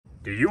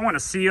Do you want to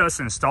see us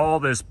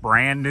install this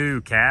brand new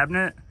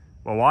cabinet?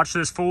 Well, watch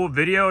this full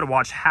video to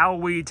watch how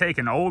we take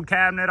an old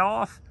cabinet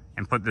off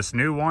and put this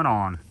new one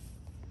on.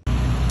 All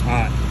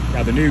right,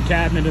 got the new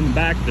cabinet in the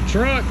back of the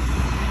truck.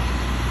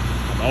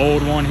 Got the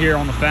old one here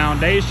on the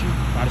foundation.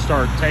 Got to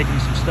start taking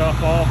some stuff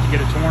off to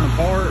get it torn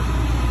apart.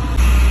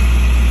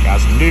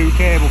 Got some new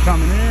cable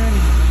coming in.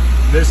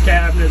 This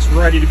cabinet's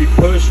ready to be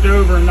pushed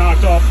over and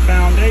knocked off the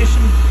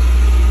foundation.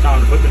 Time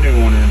to put the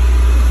new one in.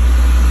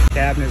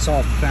 Cabinet's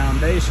off the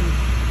foundation.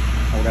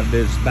 All we got to do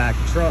is just back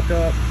the truck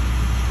up,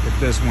 get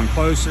this one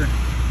closer,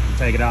 and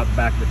take it out the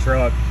back of the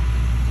truck,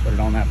 put it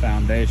on that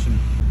foundation.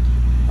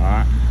 All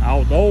right, out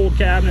with the old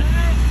cabinet,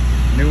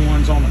 new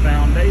one's on the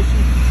foundation.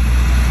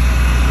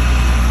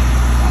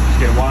 I'll just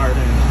get it wired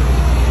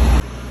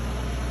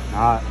in.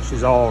 All right,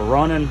 she's all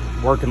running,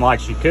 working like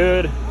she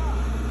could.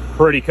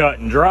 Pretty cut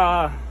and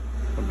dry.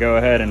 We'll go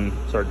ahead and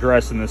start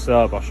dressing this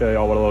up. I'll show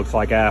y'all what it looks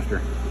like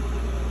after.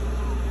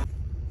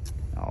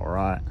 All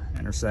right,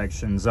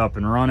 intersection's up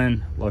and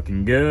running,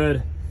 looking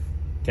good.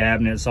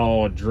 Cabinet's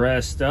all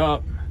dressed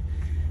up.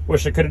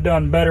 Wish I could have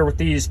done better with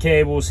these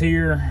cables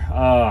here.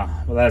 Well,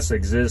 that's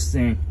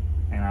existing,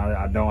 and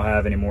I don't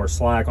have any more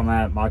slack on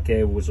that. My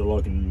cables are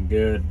looking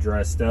good,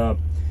 dressed up.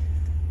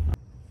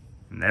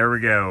 And there we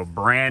go,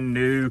 brand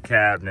new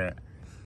cabinet.